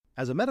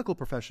As a medical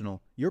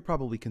professional, you're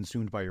probably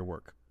consumed by your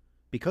work.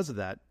 Because of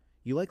that,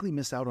 you likely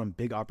miss out on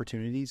big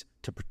opportunities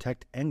to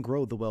protect and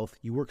grow the wealth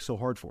you work so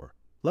hard for.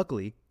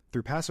 Luckily,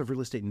 through passive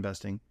real estate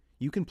investing,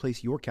 you can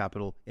place your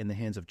capital in the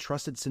hands of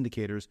trusted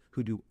syndicators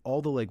who do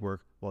all the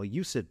legwork while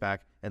you sit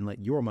back and let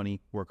your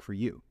money work for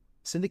you.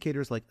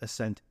 Syndicators like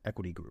Ascent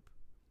Equity Group.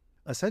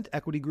 Ascent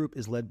Equity Group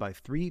is led by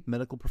 3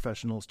 medical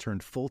professionals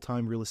turned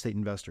full-time real estate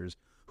investors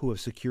who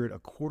have secured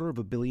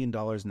 $250 million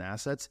in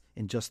assets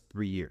in just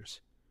 3 years.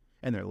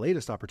 And their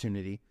latest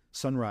opportunity,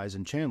 Sunrise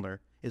in Chandler,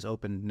 is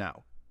open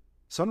now.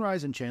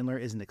 Sunrise in Chandler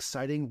is an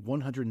exciting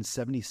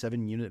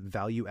 177-unit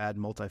value-add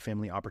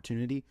multifamily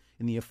opportunity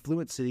in the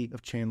affluent city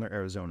of Chandler,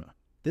 Arizona.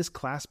 This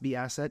Class B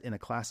asset in a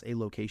Class A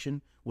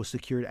location was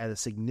secured at a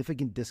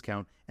significant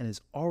discount and is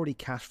already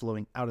cash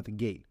flowing out of the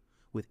gate,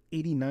 with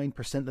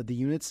 89% of the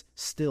units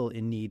still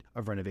in need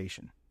of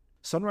renovation.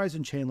 Sunrise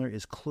in Chandler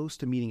is close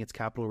to meeting its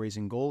capital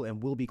raising goal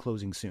and will be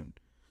closing soon.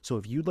 So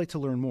if you'd like to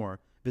learn more,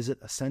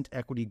 visit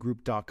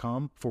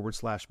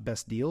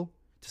ascentequitygroup.com/best deal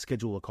to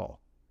schedule a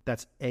call.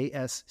 That's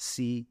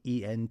ASCENT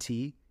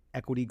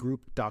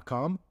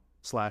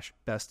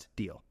equitygroup.com/best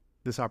deal.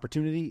 This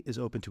opportunity is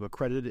open to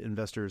accredited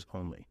investors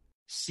only.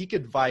 Seek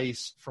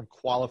advice from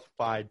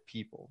qualified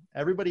people.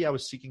 Everybody I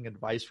was seeking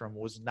advice from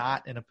was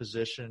not in a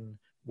position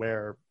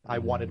where I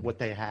wanted what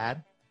they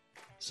had.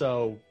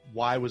 So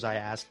why was I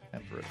asking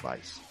them for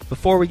advice?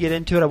 Before we get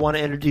into it, I want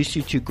to introduce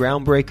you to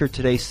Groundbreaker,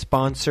 today's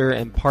sponsor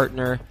and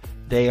partner.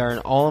 They are an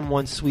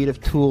all-in-one suite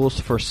of tools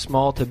for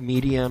small to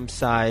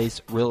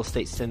medium-sized real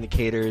estate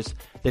syndicators.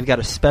 They've got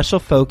a special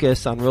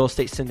focus on real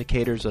estate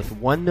syndicators with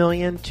 1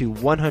 million to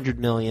 100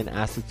 million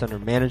assets under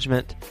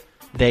management.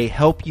 They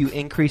help you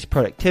increase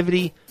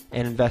productivity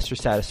and investor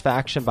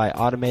satisfaction by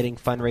automating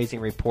fundraising,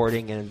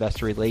 reporting, and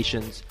investor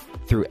relations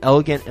through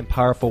elegant and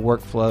powerful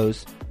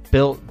workflows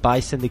built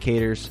by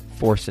syndicators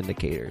for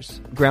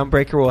syndicators.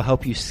 Groundbreaker will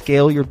help you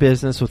scale your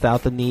business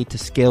without the need to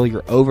scale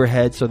your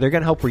overhead. So they're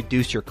going to help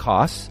reduce your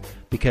costs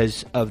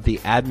because of the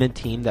admin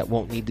team that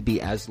won't need to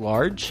be as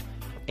large.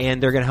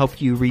 And they're going to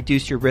help you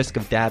reduce your risk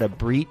of data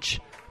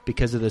breach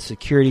because of the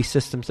security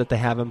systems that they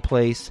have in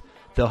place.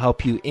 They'll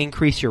help you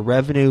increase your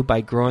revenue by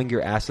growing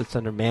your assets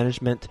under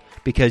management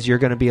because you're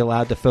going to be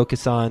allowed to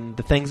focus on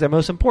the things that are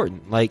most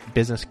important, like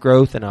business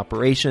growth and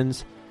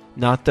operations,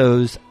 not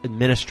those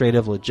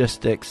administrative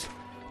logistics.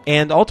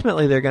 And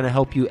ultimately, they're going to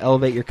help you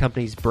elevate your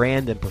company's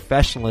brand and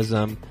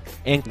professionalism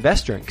and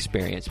investor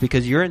experience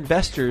because your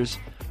investors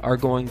are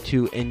going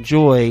to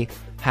enjoy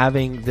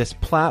having this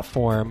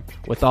platform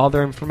with all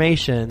their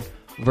information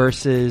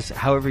versus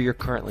however you're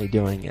currently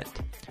doing it.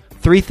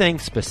 3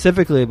 things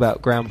specifically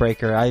about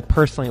Groundbreaker I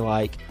personally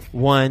like.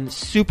 1,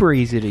 super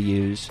easy to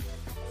use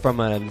from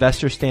an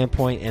investor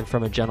standpoint and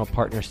from a general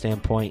partner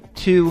standpoint.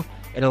 2,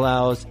 it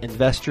allows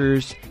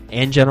investors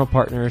and general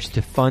partners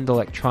to fund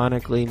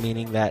electronically,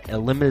 meaning that a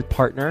limited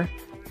partner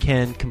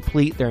can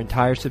complete their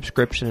entire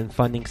subscription and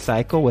funding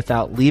cycle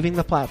without leaving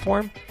the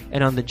platform.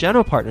 And on the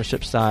general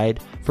partnership side,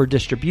 for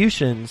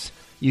distributions,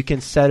 you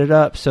can set it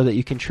up so that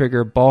you can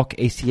trigger bulk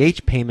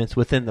ACH payments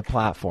within the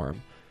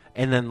platform.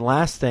 And then the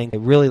last thing I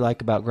really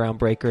like about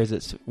Groundbreaker is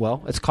it's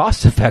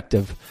cost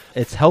effective.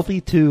 It's healthy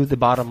to the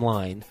bottom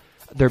line.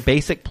 Their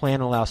basic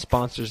plan allows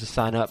sponsors to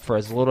sign up for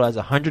as little as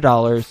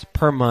 $100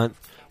 per month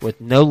with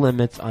no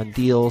limits on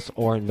deals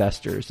or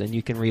investors. And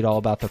you can read all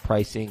about the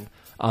pricing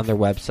on their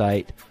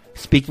website.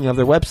 Speaking of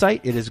their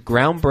website, it is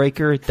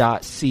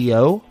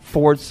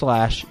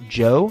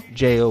groundbreaker.co/Joe,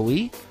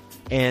 J-O-E.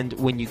 And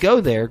when you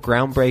go there,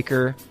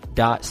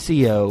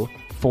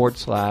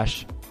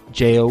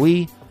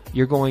 groundbreaker.co/Joe,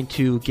 you're going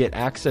to get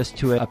access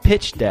to a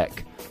pitch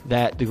deck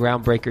that the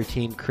Groundbreaker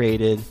team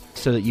created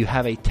so that you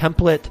have a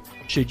template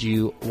should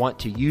you want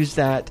to use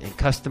that and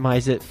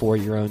customize it for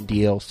your own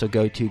deal. So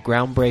go to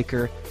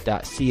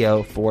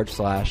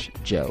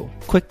groundbreaker.co/Joe.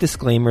 Quick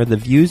disclaimer, the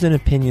views and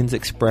opinions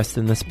expressed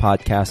in this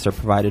podcast are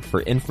provided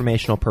for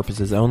informational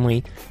purposes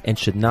only and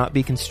should not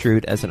be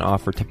construed as an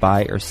offer to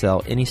buy or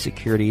sell any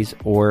securities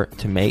or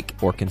to make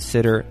or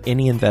consider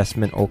any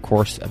investment or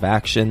course of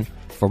action.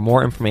 For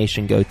more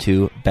information, go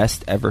to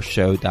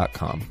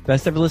bestevershow.com.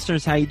 Best Ever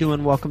listeners, how you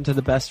doing? Welcome to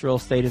the Best Real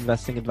Estate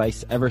Investing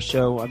Advice Ever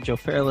Show. I'm Joe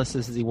Fairless.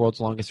 This is the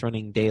world's longest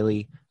running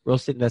daily real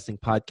estate investing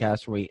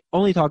podcast where we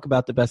only talk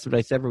about the best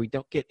advice ever. We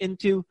don't get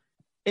into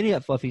any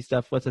of that fluffy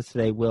stuff. With us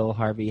today, Will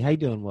Harvey. How you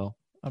doing, Will?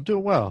 I'm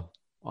doing well.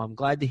 I'm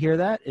glad to hear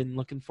that and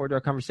looking forward to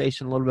our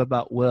conversation a little bit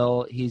about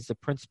Will. He's the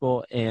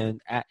principal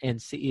and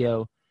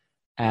CEO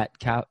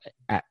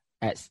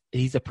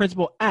he's a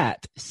principal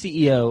at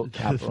CEO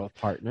Capital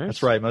Partners.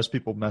 That's right. Most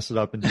people mess it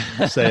up and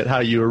say it how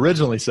you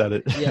originally said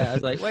it. Yeah, I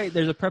was like, wait,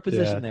 there's a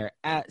preposition there,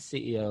 at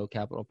CEO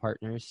Capital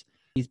Partners.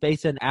 He's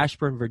based in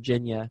Ashburn,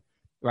 Virginia,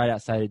 right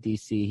outside of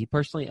D.C. He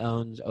personally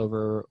owns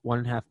over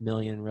 $1.5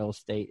 million in real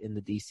estate in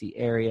the D.C.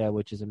 area,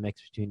 which is a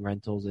mix between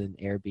rentals and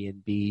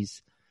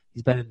Airbnbs.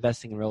 He's been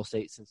investing in real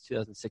estate since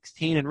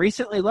 2016 and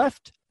recently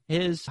left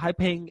his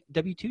high-paying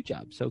W-2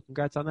 job. So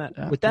congrats on that.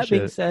 Yeah, with that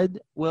being said,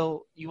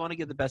 Will, you want to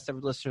give the Best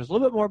Ever listeners a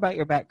little bit more about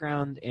your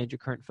background and your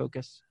current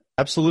focus?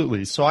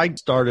 Absolutely. So I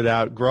started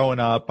out growing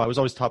up. I was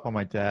always taught by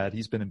my dad.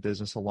 He's been in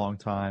business a long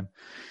time.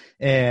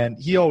 And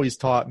he always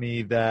taught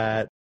me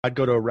that I'd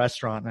go to a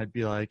restaurant and I'd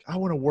be like, I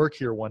want to work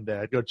here one day.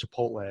 I'd go to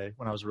Chipotle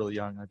when I was really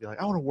young. I'd be like,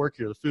 I want to work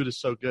here. The food is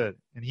so good.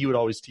 And he would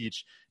always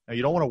teach, no,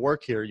 you don't want to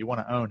work here. You want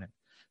to own it.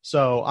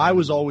 So I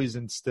was always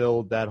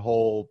instilled that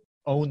whole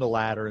own the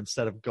ladder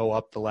instead of go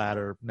up the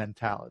ladder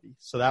mentality.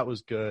 So that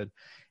was good.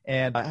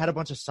 And I had a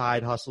bunch of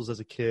side hustles as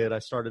a kid. I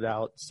started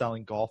out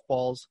selling golf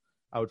balls.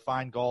 I would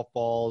find golf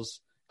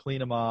balls, clean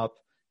them up,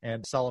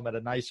 and sell them at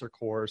a nicer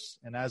course.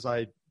 And as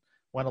I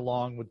went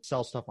along, would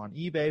sell stuff on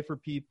eBay for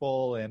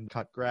people and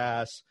cut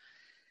grass.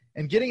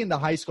 And getting into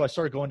high school, I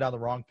started going down the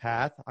wrong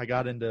path. I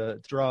got into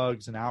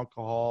drugs and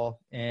alcohol.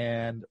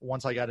 And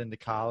once I got into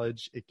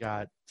college, it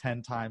got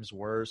 10 times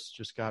worse,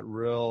 just got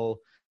real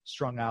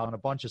strung out on a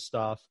bunch of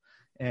stuff,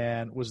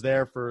 and was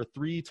there for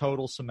 3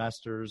 total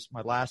semesters.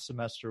 My last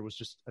semester was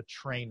just a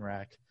train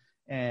wreck.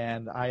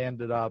 And I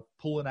ended up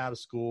pulling out of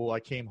school. I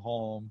came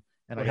home.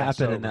 And What I got happened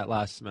sober. in that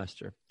last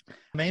semester?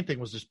 The main thing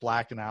was just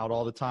blacking out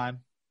all the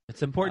time.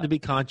 It's important to be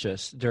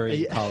conscious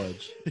during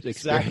college.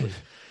 Exactly.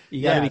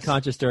 You got to be Yes.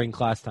 conscious during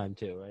class time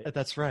too, right?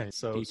 That's right.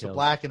 So Details.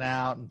 blacking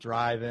out and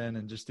driving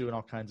and just doing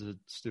all kinds of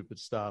stupid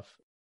stuff.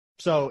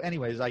 So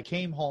anyways, I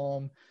came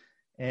home,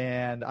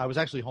 and I was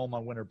actually home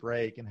on winter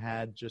break and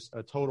had just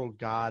a total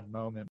God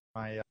moment.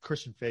 My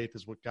Christian faith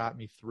is what got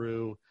me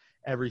through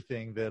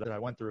everything that I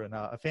went through. And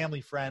a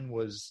family friend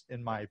was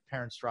in my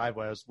parents'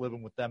 driveway. I was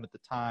living with them at the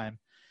time.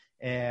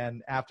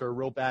 And after a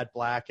real bad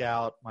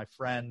blackout, my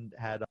friend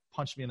had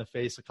punched me in the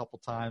face a couple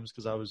times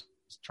because I was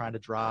trying to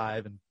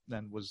drive, and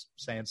then was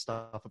saying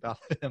stuff about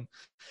him.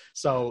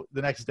 So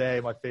the next day,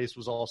 my face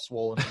was all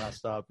swollen and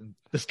messed up. And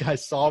this guy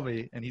saw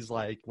me, and he's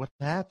like, what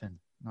happened?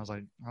 And I was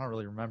like, I don't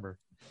really remember.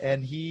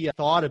 And he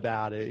thought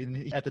about it.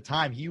 And at the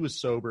time, he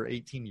was sober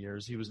 18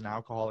 years. He was an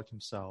alcoholic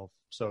himself.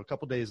 So a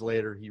couple days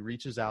later, he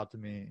reaches out to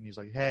me, and he's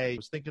like, hey, I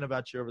was thinking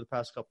about you over the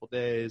past couple of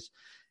days,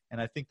 and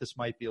I think this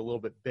might be a little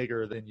bit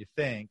bigger than you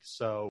think.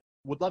 So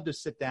would love to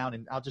sit down,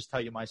 and I'll just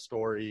tell you my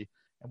story,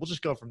 and we'll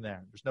just go from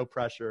there. There's no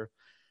pressure.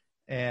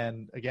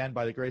 And again,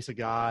 by the grace of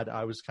God,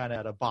 I was kind of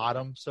at a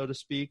bottom, so to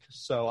speak.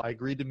 So I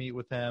agreed to meet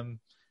with him.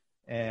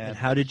 And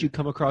how did you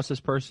come across this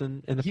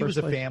person in the first place?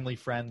 He was a family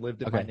friend,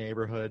 lived in my Okay.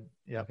 neighborhood.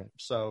 Yeah. Okay.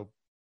 So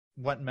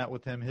went and met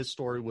with him. His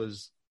story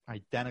was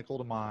identical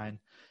to mine.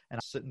 And I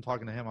was sitting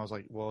talking to him. I was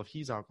like, well, if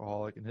he's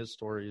alcoholic and his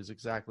story is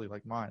exactly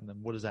like mine, then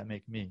what does that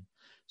make me?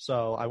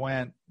 So I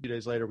went a few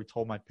days later. We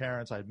told my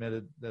parents. I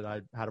admitted that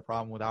I had a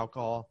problem with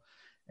alcohol,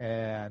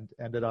 and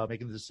ended up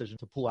making the decision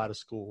to pull out of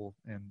school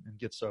and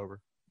get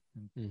sober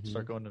and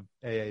start going to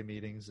AA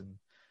meetings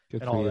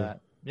and all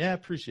that. Yeah,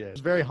 appreciate it. It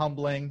was very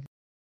humbling.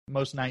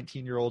 Most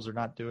 19-year-olds are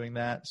not doing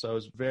that. So it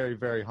was very,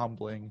 very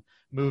humbling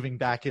moving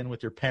back in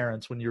with your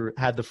parents when you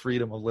had the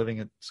freedom of living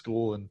at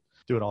school and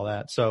doing all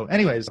that. So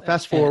anyways,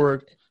 fast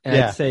forward. And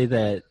I'd say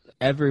that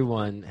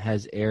everyone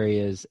has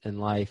areas in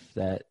life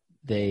that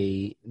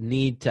they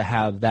need to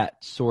have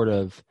that sort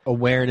of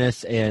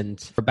awareness,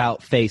 and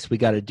about face, we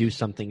got to do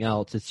something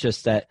else. It's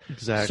just that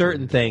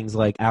certain things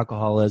like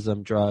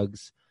alcoholism,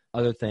 drugs,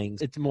 other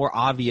things, it's more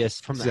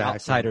obvious from the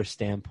outsider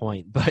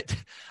standpoint, but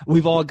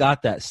we've all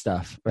got that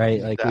stuff,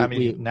 right? Like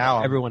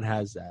now everyone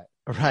has that.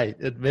 Right.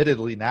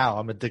 Admittedly, now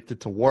I'm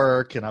addicted to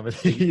work, and I'm,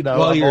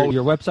 Well,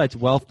 your website's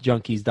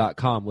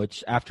wealthjunkies.com,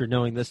 which after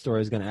knowing this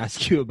story is going to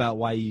ask you about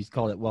why you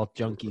call it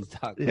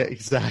wealthjunkies.com. Yeah,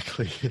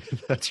 exactly.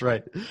 That's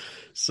right.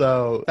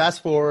 So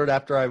fast forward,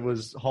 after I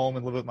was home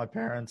and lived with my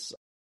parents,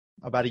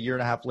 about a year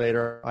and a half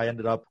later, I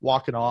ended up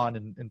walking on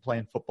and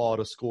playing football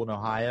at a school in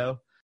Ohio.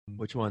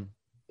 Which one?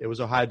 It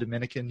was Ohio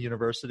Dominican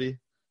University.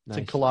 It's Nice.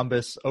 in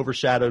Columbus,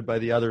 overshadowed by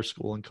the other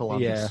school in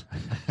Columbus.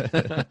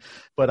 Yeah.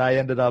 But I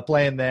ended up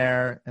playing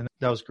there, and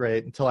that was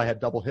great until I had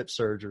double hip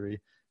surgery.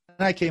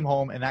 And I came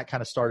home, and that kind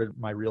of started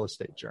my real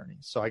estate journey.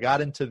 So I got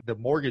into the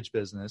mortgage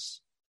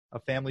business. A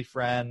family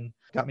friend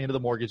got me into the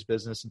mortgage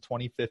business in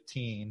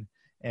 2015,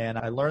 and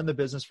I learned the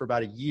business for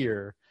about a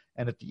year.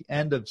 And at the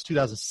end of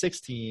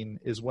 2016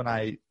 is when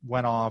I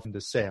went off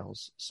into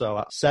sales.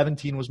 So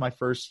 17 was my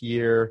first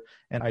year,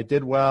 and I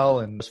did well,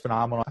 and it was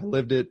phenomenal. I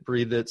lived it,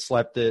 breathed it,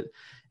 slept it.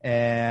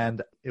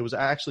 And it was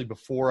actually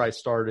before I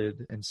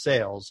started in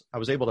sales, I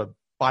was able to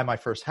buy my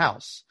first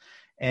house.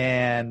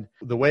 And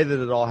the way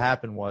that it all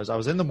happened was I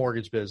was in the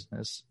mortgage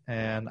business,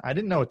 and I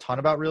didn't know a ton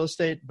about real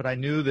estate, but I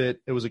knew that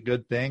it was a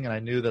good thing, and I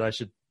knew that I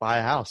should buy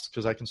a house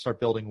because I can start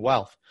building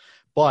wealth.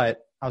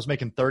 But I was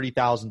making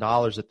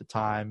 $30,000 at the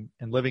time,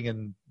 and living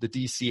in the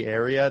DC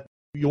area,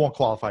 you won't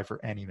qualify for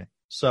anything.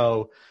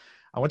 So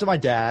I went to my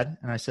dad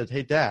and I said,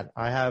 hey, Dad,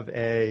 I have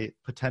a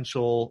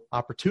potential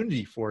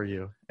opportunity for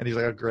you. And he's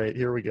like, oh, great,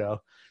 here we go.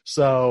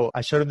 So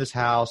I showed him this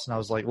house, and I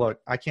was like, look,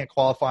 I can't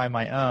qualify on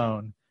my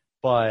own,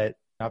 but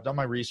I've done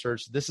my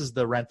research. This is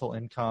the rental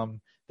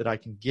income that I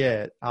can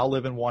get. I'll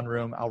live in one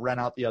room. I'll rent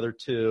out the other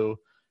two.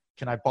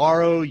 Can I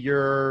borrow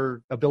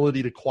your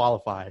ability to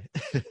qualify?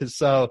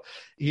 So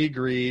he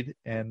agreed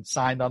and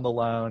signed on the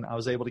loan. I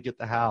was able to get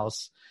the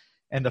house.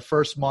 And the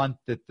first month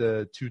that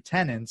the two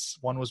tenants,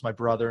 one was my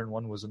brother and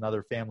one was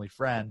another family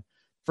friend,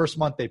 First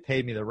month they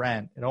paid me the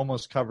rent, it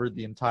almost covered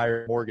the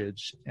entire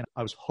mortgage, and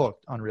I was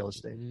hooked on real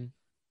estate. Mm-hmm.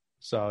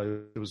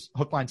 So it was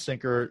hook, line,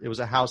 sinker. It was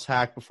a house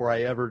hack before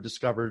I ever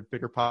discovered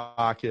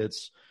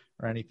BiggerPockets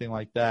or anything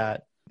like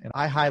that. And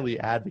I highly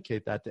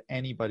advocate that to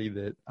anybody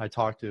that I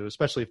talk to,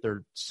 especially if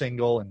they're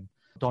single and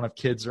don't have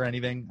kids or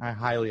anything. I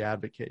highly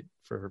advocate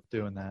for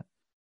doing that.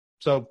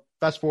 So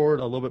fast forward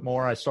a little bit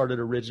more, I started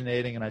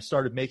originating and I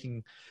started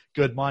making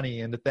good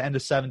money. And at the end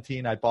of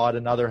 17, I bought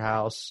another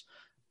house.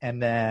 And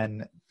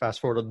then fast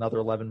forward another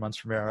 11 months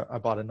from there, I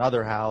bought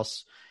another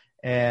house.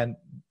 And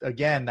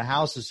again, the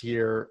houses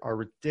here are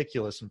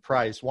ridiculous in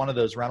price. One of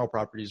those rental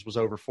properties was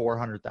over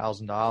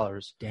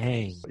 $400,000.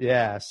 Dang.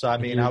 Yeah. So, I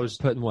mean, I was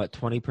putting what,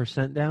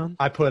 20% down?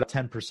 I put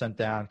 10%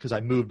 down because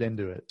I moved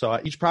into it. So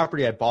each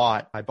property I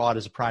bought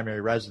as a primary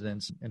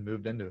residence and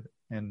moved into it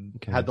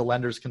and had the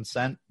lender's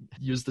consent,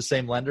 used the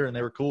same lender, and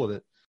they were cool with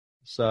it.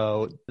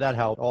 So that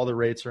helped. All the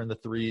rates are in the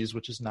 3s,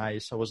 which is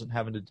nice. I wasn't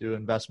having to do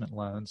investment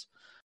loans.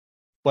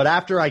 But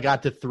after I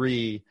got to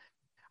 3,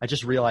 I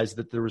just realized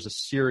that there was a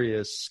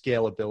serious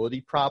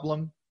scalability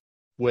problem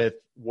with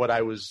what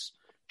I was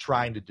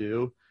trying to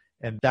do.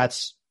 And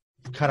that's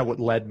kind of what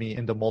led me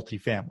into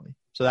multifamily.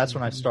 So that's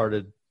when I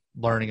started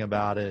learning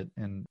about it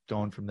and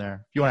going from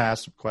there. If you want to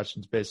ask some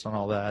questions based on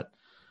all that.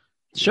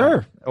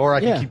 Sure. Or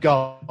I can keep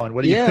going.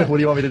 What do you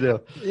want me to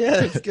do? Yeah,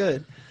 that's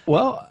good.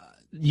 Well,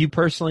 you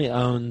personally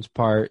owned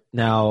part.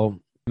 Now,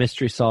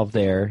 mystery solved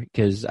there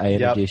because I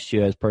introduced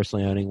you as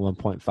personally owning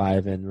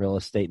 1.5 in real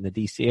estate in the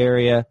DC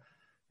area.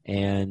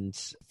 And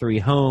 3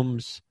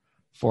 homes,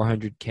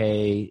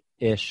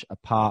 $400K-ish a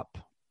pop.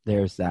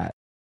 There's that.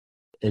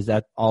 Is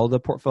that all the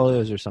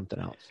portfolios or something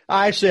else?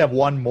 I actually have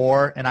one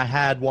more, and I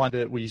had one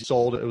that we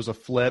sold. It was a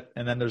flip,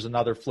 and then there's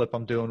another flip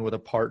I'm doing with a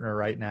partner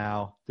right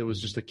now that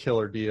was just a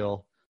killer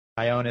deal.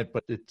 I own it,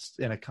 but it's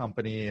in a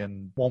company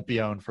and won't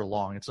be owned for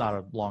long. It's not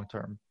a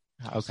long-term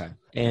house. Okay.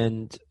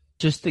 And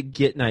just to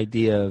get an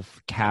idea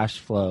of cash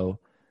flow,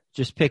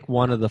 just pick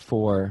one of the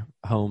 4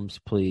 homes,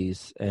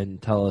 please,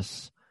 and tell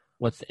us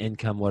what's the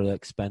income, what are the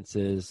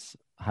expenses,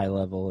 high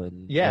level,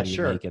 and what are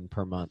you making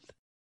per month?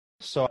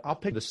 So I'll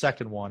pick the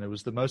second one. It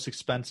was the most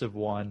expensive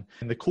one.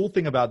 And the cool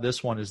thing about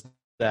this one is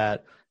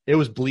that it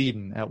was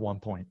bleeding at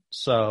one point.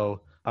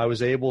 So I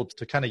was able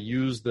to kind of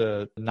use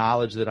the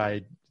knowledge that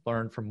I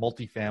learned from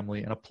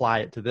multifamily and apply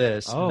it to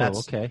this. Oh, and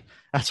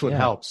that's what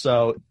helped.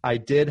 So I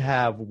did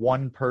have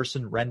one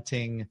person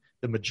renting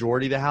the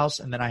majority of the house,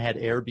 and then I had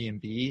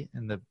Airbnb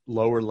in the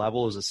lower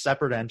level as a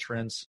separate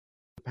entrance.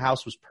 The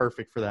house was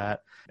perfect for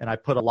that. And I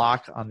put a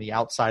lock on the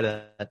outside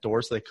of that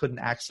door so they couldn't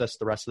access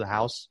the rest of the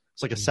house.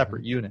 It's like a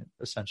separate unit,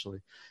 essentially.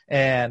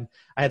 And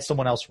I had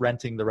someone else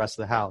renting the rest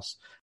of the house.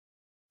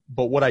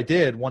 But what I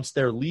did, once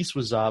their lease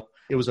was up,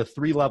 it was a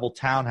 3-level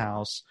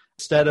townhouse.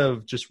 Instead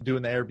of just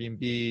doing the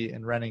Airbnb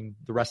and renting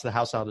the rest of the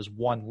house out as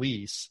one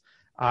lease,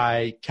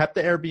 I kept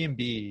the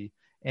Airbnb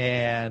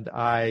and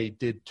I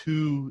did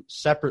 2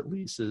 separate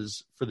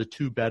leases for the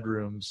 2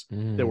 bedrooms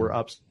that were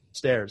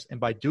upstairs.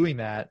 And by doing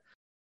that,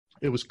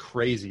 it was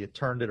crazy. It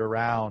turned it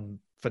around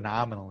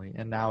phenomenally.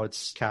 And now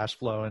it's cash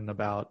flowing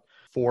about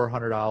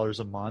 $400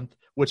 a month,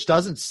 which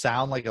doesn't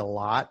sound like a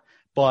lot,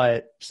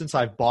 but since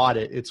I've bought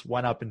it, it's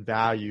went up in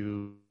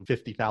value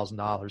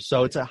 $50,000.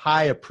 So it's a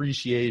high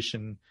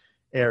appreciation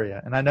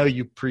area. And I know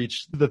you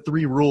preach the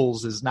 3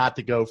 rules is not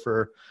to go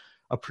for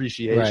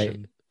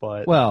appreciation.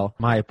 Right. But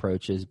my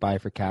approach is buy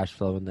for cash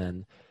flow and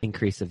then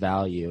increase the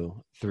value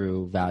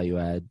through value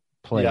add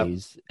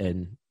plays.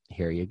 And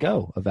here you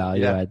go, a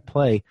value add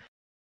play.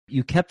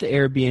 You kept the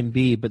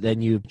Airbnb, but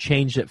then you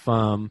changed it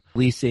from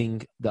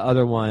leasing the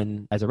other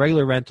one as a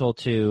regular rental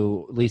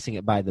to leasing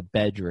it by the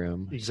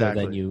bedroom.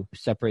 Exactly. So then you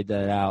separate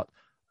that out.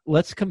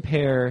 Let's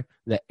compare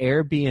the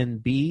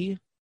Airbnb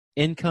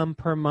income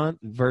per month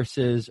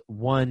versus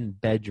 1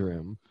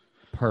 bedroom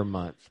per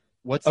month.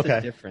 What's the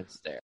difference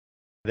there?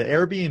 The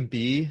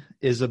Airbnb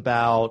is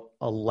about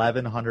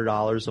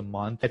 $1,100 a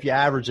month. If you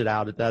average it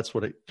out, that's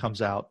what it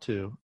comes out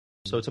to.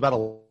 So it's about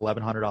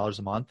 $1,100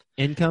 a month.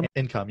 Income?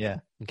 Income, yeah.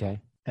 Okay.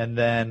 And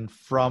then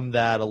from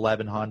that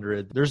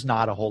 $1,100, there's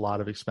not a whole lot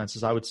of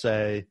expenses. I would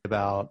say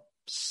about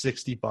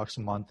 $60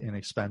 a month in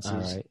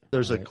expenses.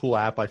 There's a cool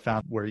app I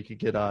found where you could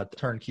get a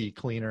turnkey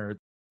cleaner.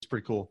 It's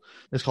pretty cool.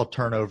 It's called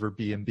Turnover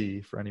B&B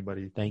for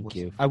anybody. Thank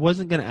you. I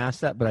wasn't going to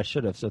ask that, but I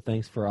should have. So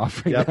thanks for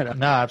offering that up.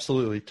 No,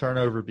 absolutely.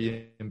 Turnover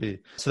B&B.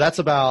 So that's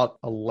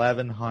about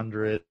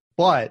 $1,100.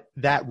 But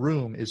that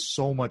room is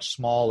so much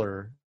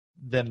smaller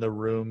than the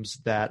rooms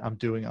that I'm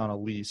doing on a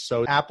lease.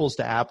 So apples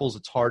to apples,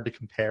 it's hard to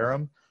compare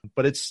them,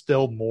 but it's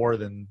still more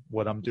than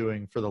what I'm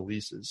doing for the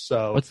leases.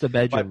 So what's the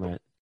bedroom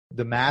rent?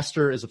 The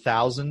master is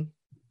 $1,000.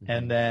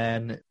 And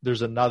then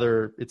there's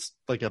another, it's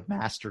like a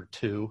master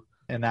 2.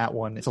 And that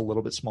one, it's a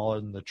little bit smaller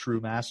than the true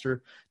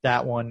master.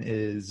 That one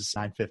is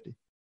 $950.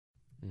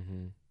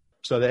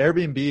 So the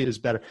Airbnb is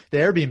better. The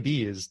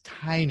Airbnb is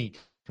tiny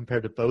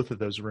compared to both of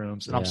those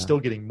rooms, and I'm still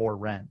getting more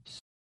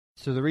rent.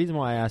 So the reason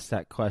why I asked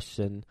that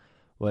question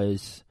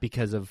was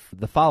because of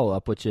the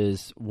follow-up, which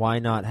is why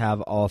not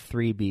have all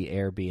 3 be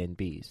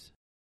Airbnbs?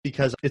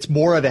 because it's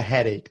more of a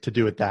headache to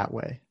do it that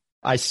way.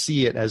 I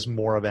see it as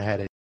more of a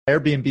headache.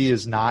 Airbnb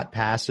is not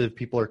passive.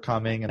 People are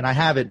coming, and I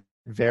have it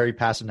very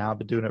passive now. I've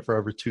been doing it for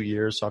over 2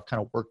 years, so I've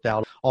kind of worked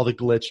out all the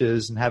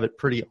glitches and have it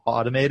pretty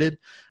automated.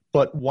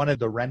 But one of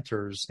the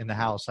renters in the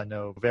house I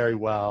know very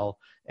well,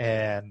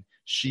 and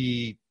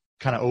she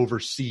kind of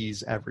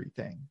oversees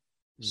everything.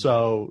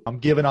 So I'm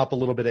giving up a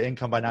little bit of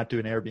income by not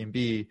doing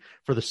Airbnb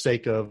for the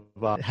sake of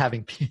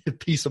having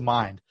peace of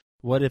mind.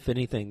 What, if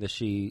anything, does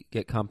she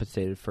get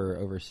compensated for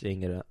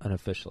overseeing it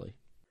unofficially?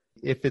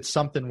 If it's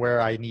something where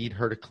I need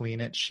her to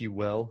clean it, she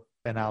will.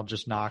 And I'll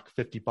just knock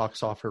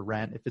 $50 off her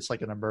rent. If it's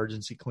like an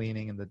emergency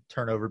cleaning and the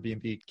turnover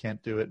B&B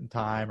can't do it in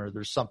time, or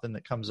there's something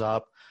that comes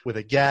up with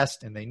a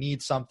guest and they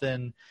need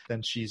something,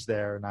 then she's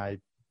there and I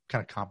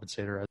kind of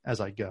compensate her as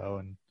I go.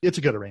 And it's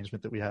a good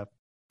arrangement that we have.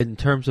 In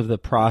terms of the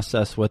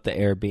process with the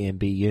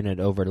Airbnb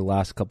unit over the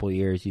last couple of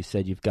years, you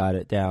said you've got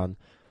it down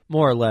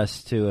more or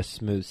less to a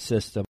smooth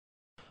system.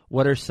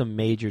 What are some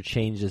major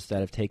changes that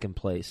have taken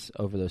place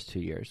over those 2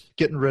 years?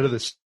 Getting rid of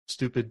this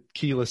stupid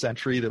keyless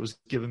entry that was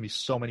giving me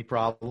so many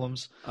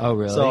problems. Oh,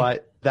 really? So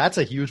that's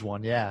a huge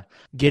one, yeah.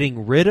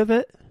 Getting rid of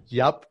it?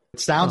 Yep. It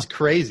sounds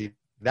crazy.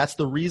 That's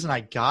the reason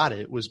I got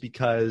it, was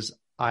because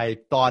I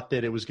thought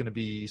that it was going to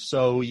be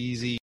so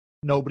easy.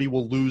 Nobody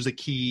will lose a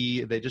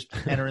key. They just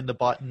enter in the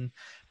button.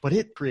 But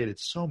it created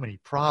so many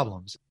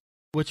problems.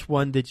 Which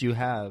one did you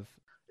have?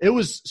 It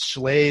was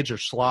Schlage or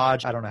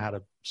Schlage. I don't know how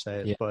to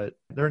say it, Yeah. but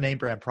they're a name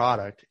brand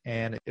product,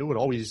 and it would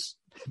always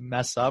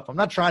mess up. I'm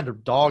not trying to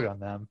dog on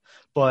them,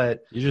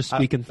 but You're just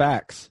speaking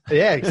facts.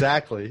 yeah,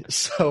 exactly.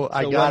 So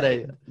I got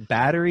a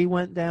battery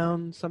went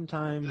down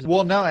sometimes.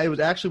 Well, no, it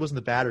actually wasn't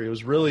the battery. It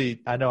was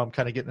really, I know I'm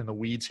kind of getting in the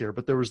weeds here,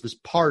 but there was this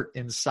part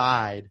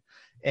inside,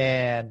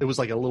 and it was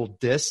like a little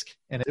disc,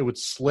 and it would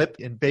slip,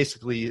 and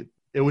basically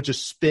it would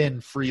just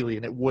spin freely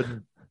and it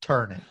wouldn't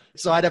turn it.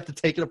 So I'd have to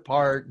take it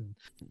apart.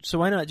 So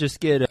why not just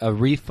get a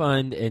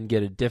refund and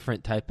get a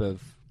different type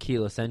of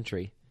keyless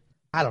entry?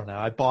 I don't know.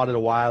 I bought it a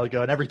while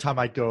ago, and every time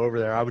I'd go over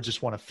there, I would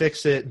just want to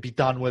fix it and be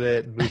done with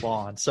it and move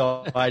on.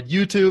 So I'd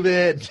YouTube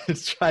it and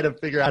just try to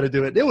figure out how to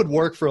do it. It would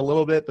work for a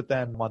little bit, but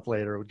then a month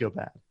later it would go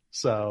bad.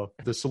 So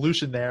the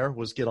solution there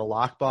was get a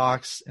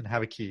lockbox and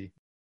have a key.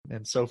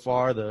 And so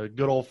far, the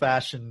good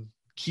old-fashioned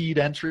keyed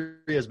entry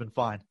has been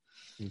fine.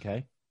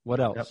 Okay.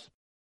 What else? Yep.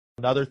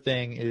 Another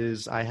thing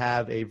is I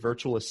have a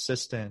virtual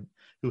assistant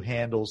who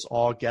handles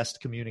all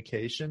guest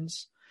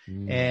communications.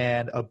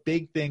 And a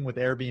big thing with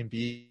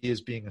Airbnb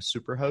is being a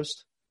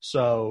superhost.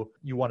 So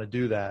you want to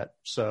do that.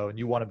 And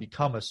you want to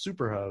become a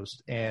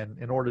superhost. And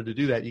in order to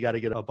do that, you got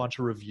to get a bunch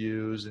of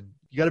reviews and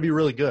you got to be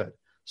really good.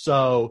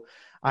 So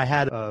I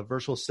had a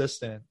virtual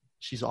assistant.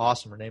 She's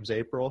awesome. Her name's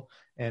April.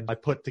 And I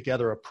put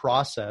together a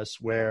process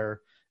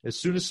where as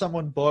soon as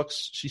someone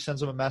books, she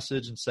sends them a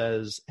message and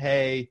says,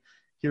 hey,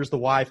 here's the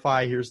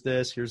Wi-Fi, here's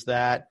this, here's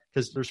that,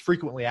 because there's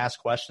frequently asked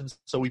questions.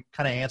 So we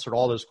kind of answered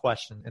all those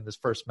questions in this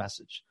first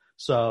message.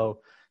 So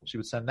she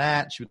would send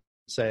that. She would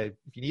say,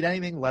 if you need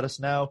anything, let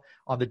us know.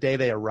 On the day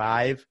they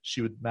arrive,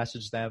 she would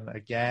message them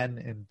again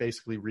and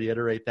basically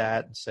reiterate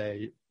that and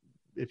say,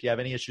 if you have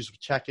any issues with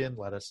check-in,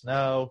 let us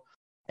know.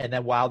 And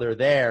then while they're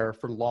there,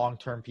 for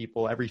long-term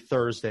people, every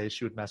Thursday,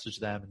 she would message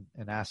them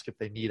and ask if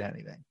they need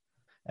anything.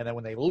 And then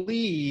when they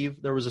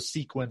leave, there was a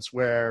sequence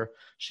where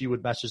she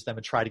would message them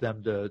and try to get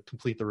them to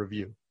complete the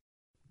review.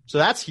 So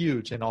that's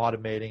huge in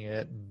automating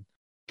it,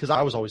 because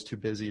I was always too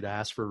busy to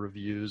ask for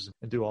reviews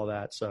and do all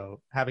that.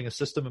 So having a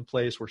system in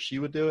place where she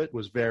would do it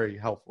was very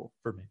helpful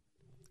for me.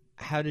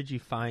 How did you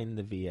find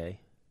the VA?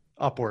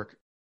 Upwork.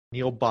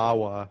 Neil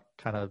Bawa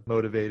kind of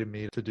motivated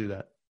me to do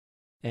that.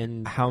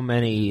 And how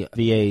many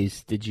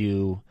VAs did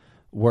you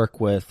work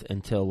with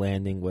until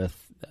landing with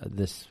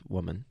this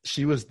woman?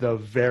 She was the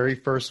very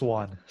first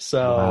one. So,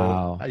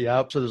 wow.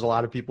 Yep. So there's a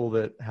lot of people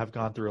that have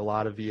gone through a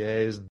lot of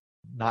VAs and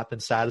not been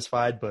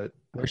satisfied, but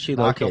where's she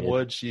knock located? on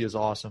wood, she is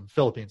awesome.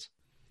 Philippines.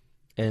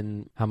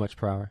 And how much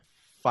per hour?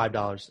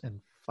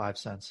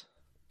 $5.05.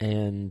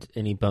 And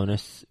any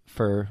bonus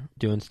for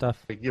doing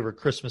stuff? I give her a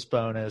Christmas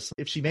bonus.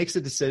 If she makes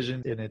a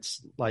decision and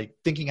it's like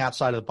thinking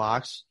outside of the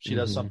box, she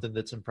does something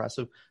that's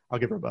impressive, I'll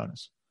give her a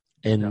bonus.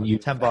 And you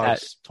 $10,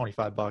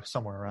 $25,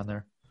 somewhere around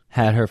there.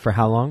 Had her for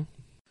how long?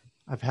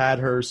 I've had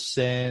her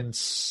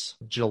since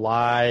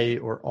July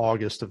or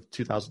August of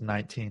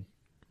 2019.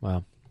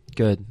 Wow.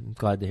 Good. I'm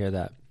glad to hear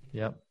that.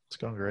 Yep. It's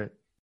going great.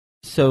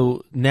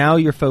 So now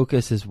your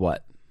focus is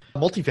what?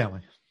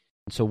 Multifamily.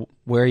 So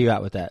where are you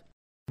at with that?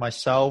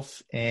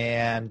 Myself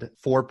and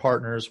 4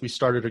 partners, we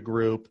started a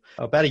group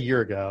about a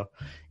year ago,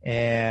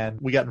 and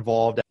we got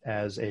involved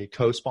as a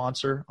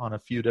co-sponsor on a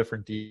few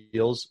different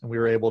deals, and we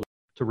were able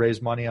to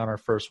raise money on our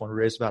first one. We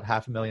raised about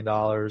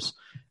 $500,000,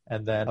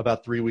 and then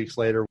about 3 weeks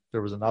later,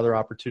 there was another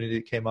opportunity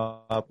that came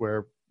up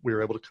where we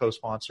were able to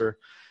co-sponsor,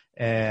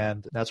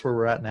 and that's where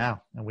we're at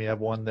now. And we have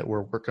one that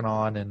we're working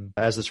on, and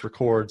as this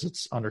records,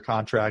 it's under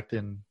contract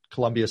in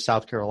Columbia,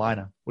 South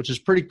Carolina, which is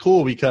pretty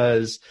cool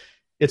because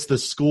It's the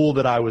school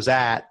that I was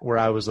at where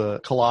I was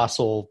a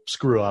colossal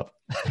screw up,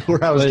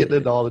 where I was getting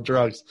into all the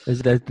drugs.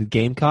 Is that the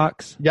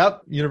Gamecocks?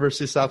 Yep,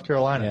 University of South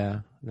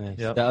Carolina. Yeah, nice.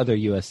 Yep. The other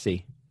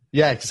USC.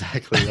 Yeah,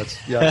 exactly.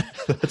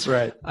 That's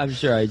right. I'm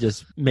sure I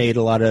just made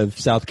a lot of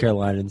South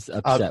Carolinians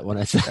upset when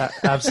I said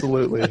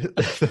absolutely.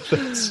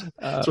 That's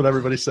what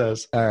everybody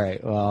says. All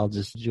right. Well, I'll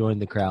just join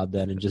the crowd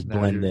then and just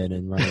blend in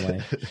and run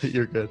away.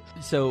 You're good.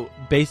 So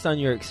based on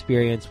your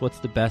experience, what's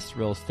the best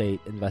real estate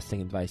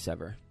investing advice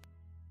ever?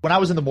 When I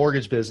was in the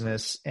mortgage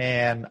business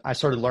and I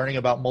started learning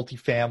about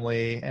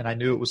multifamily and I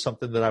knew it was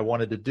something that I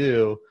wanted to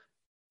do,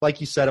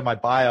 like you said in my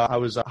bio, I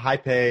was high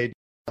paid.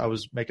 I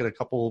was making a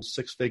couple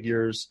six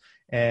figures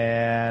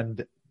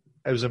and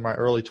I was in my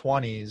early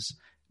 20s,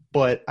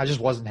 but I just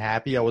wasn't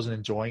happy. I wasn't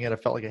enjoying it. I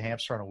felt like a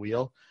hamster on a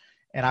wheel.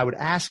 And I would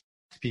ask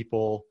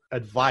people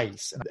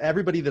advice. And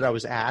everybody that I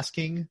was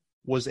asking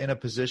was in a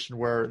position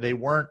where they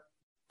weren't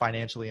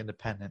financially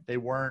independent. They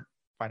weren't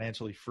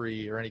financially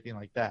free or anything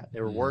like that. They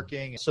were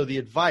working. So the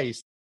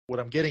advice, what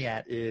I'm getting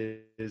at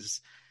is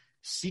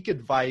seek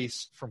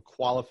advice from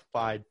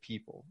qualified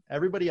people.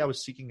 Everybody I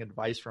was seeking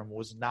advice from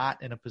was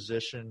not in a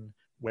position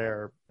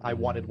where I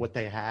wanted what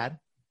they had.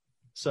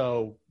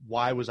 So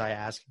why was I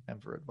asking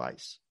them for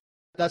advice?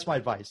 That's my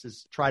advice,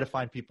 is try to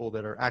find people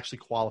that are actually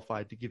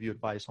qualified to give you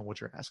advice on what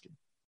you're asking.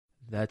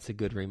 That's a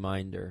good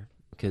reminder,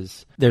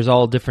 because there's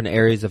all different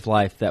areas of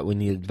life that we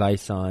need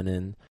advice on,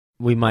 and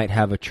we might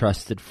have a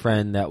trusted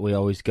friend that we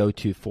always go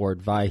to for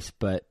advice,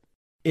 but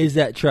is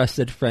that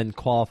trusted friend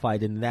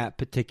qualified in that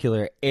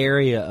particular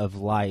area of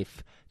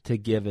life to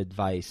give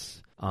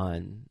advice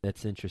on?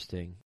 That's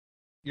interesting.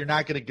 You're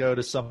not going to go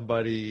to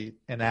somebody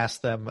and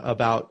ask them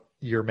about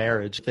your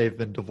marriage. They've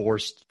been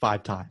divorced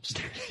 5 times.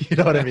 You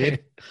know what I mean?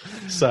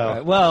 So,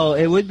 right. Well,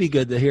 it would be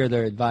good to hear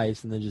their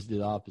advice and then just do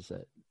the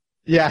opposite.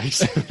 Yeah,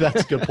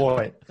 that's a good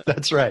point.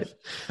 That's right.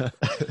 All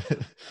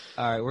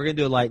right, we're going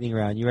to do a lightning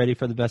round. You ready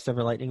for the best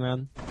ever lightning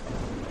round?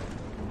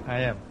 I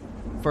am.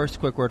 First,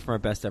 quick word from our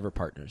best ever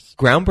partners.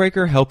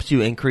 Groundbreaker helps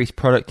you increase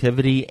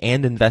productivity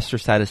and investor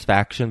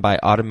satisfaction by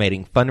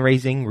automating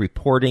fundraising,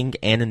 reporting,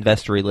 and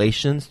investor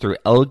relations through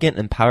elegant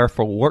and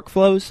powerful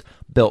workflows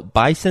built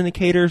by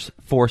syndicators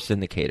for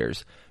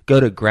syndicators. Go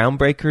to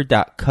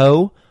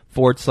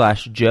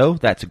groundbreaker.co/Joe.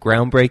 That's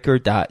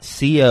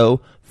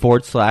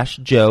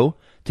groundbreaker.co/Joe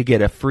to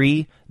get a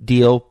free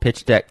deal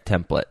pitch deck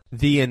template.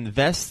 The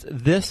Invest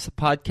This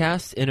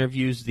podcast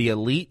interviews the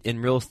elite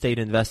in real estate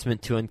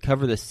investment to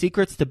uncover the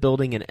secrets to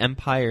building an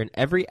empire in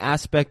every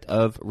aspect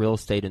of real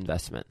estate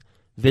investment.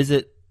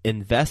 Visit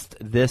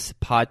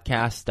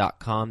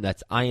investthispodcast.com.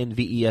 That's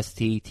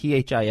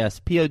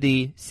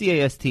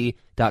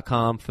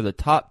investthispodcast.com for the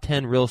top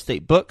 10 real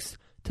estate books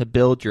to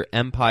build your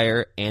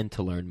empire and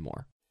to learn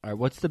more. All right,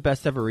 what's the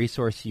best ever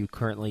resource you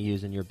currently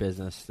use in your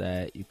business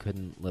that you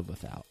couldn't live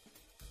without?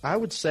 I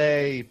would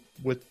say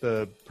with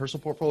the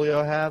personal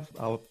portfolio I have,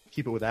 I'll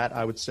keep it with that.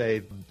 I would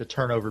say the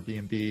turnover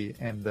B&B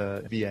and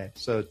the VA.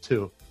 So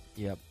 2.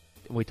 Yep.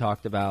 We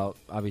talked about,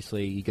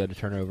 obviously, you go to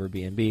turnover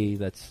B&B.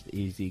 That's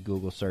easy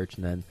Google search.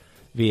 And then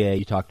VA,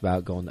 you talked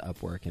about going to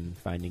Upwork and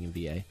finding a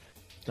VA.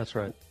 That's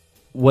right.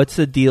 What's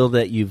a deal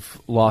that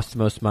you've lost the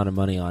most amount of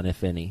money on,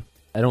 if any?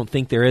 I don't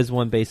think there is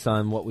one based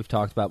on what we've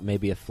talked about,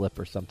 maybe a flip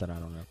or something. I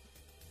don't know.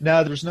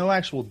 No, there's no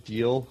actual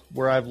deal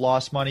where I've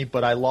lost money,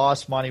 but I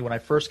lost money when I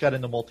first got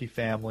into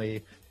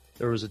multifamily.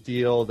 There was a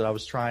deal that I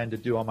was trying to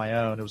do on my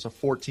own. It was a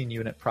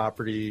 14-unit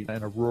property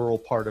in a rural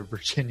part of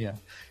Virginia.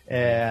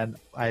 And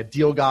I had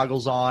deal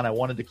goggles on. I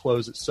wanted to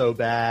close it so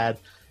bad,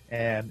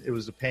 and it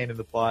was a pain in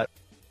the butt.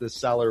 The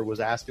seller was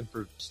asking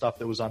for stuff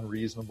that was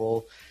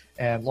unreasonable.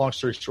 And long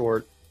story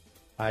short,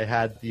 I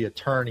had the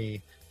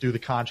attorney do the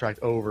contract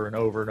over and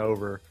over and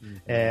over.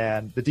 Mm-hmm.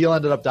 And the deal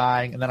ended up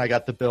dying, and then I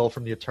got the bill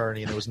from the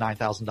attorney, and it was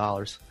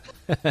 $9,000.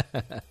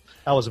 That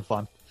wasn't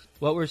fun.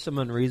 What were some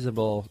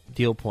unreasonable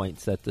deal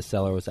points that the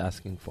seller was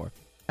asking for?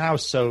 And I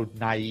was so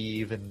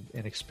naive and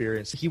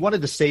inexperienced. He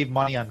wanted to save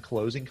money on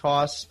closing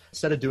costs.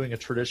 Instead of doing a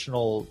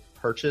traditional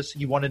purchase,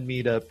 he wanted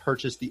me to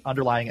purchase the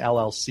underlying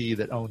LLC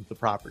that owned the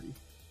property.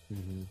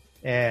 Mm-hmm.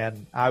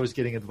 And I was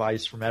getting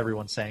advice from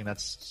everyone saying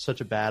that's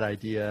such a bad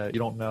idea. You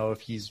don't know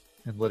if he's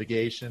in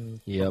litigation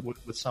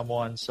with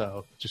someone,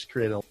 so just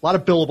created a lot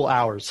of billable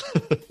hours.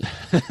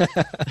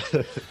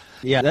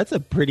 Yeah, that's a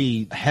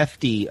pretty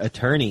hefty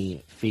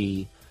attorney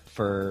fee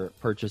for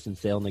purchase and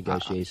sale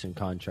negotiation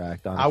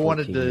contract. On I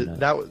wanted to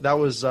that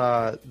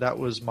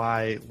was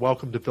my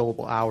welcome to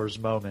billable hours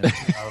moment.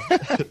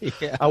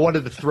 Yeah. I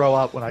wanted to throw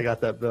up when I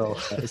got that bill.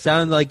 It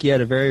sounded like you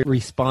had a very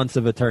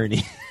responsive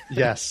attorney.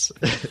 Yes.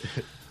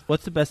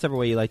 What's the best ever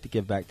way you like to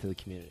give back to the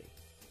community?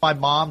 My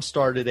mom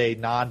started a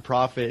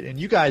nonprofit, and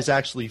you guys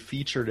actually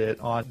featured it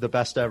on the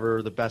Best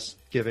Ever, the Best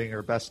Giving,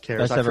 or Best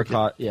Cares. Best Ever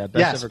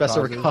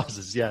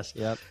Causes. Yes.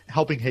 Yep.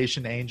 Helping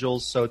Haitian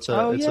Angels. So it's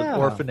an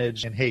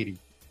orphanage in Haiti.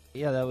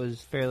 Yeah, that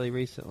was fairly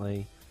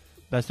recently.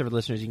 Best Ever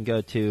listeners, you can go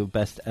to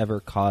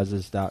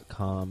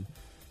bestevercauses.com.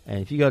 And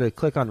if you go to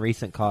click on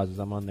recent causes,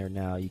 I'm on there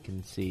now, you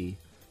can see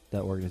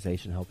that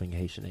organization helping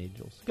Haitian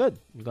Angels. Good.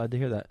 I'm glad to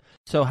hear that.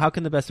 So how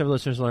can the Best Ever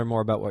listeners learn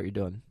more about what you're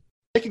doing?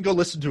 They can go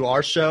listen to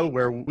our show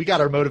where we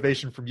got our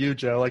motivation from you,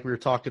 Joe, like we were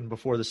talking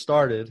before this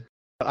started.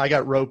 I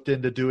got roped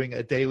into doing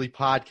a daily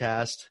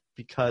podcast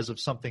because of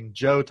something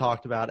Joe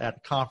talked about at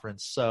a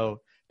conference. So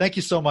thank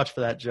you so much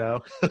for that,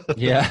 Joe.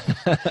 Yeah.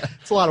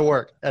 It's a lot of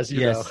work, as you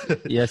know.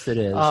 Yes, it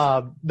is.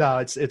 No,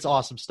 it's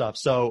awesome stuff.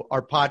 So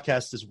our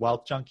podcast is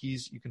Wealth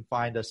Junkies. You can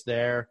find us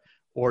there,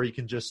 or you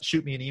can just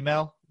shoot me an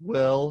email,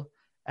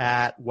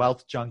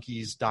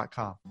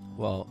 will@wealthjunkies.com.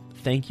 Well,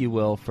 thank you,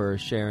 Will, for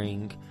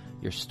sharing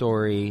your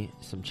story,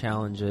 some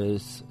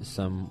challenges,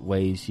 some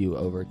ways you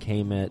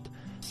overcame it,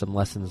 some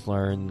lessons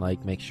learned,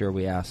 like make sure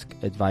we ask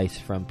advice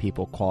from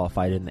people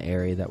qualified in the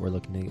area that we're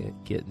looking to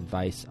get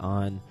advice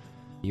on,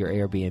 your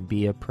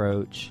Airbnb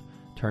approach,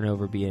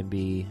 turnover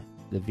BNB,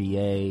 the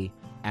VA,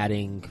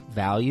 adding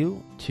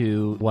value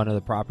to one of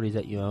the properties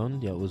that you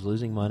own. It was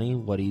losing money.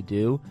 What do you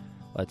do?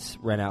 Let's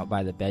rent out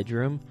by the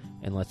bedroom,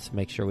 and let's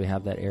make sure we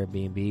have that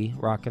Airbnb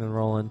rocking and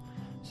rolling.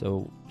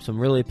 So some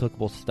really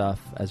applicable stuff,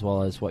 as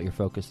well as what you're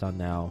focused on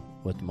now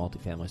with the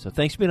multifamily. So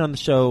thanks for being on the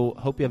show.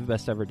 Hope you have the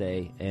best ever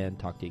day, and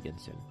talk to you again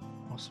soon.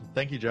 Awesome.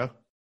 Thank you, Joe.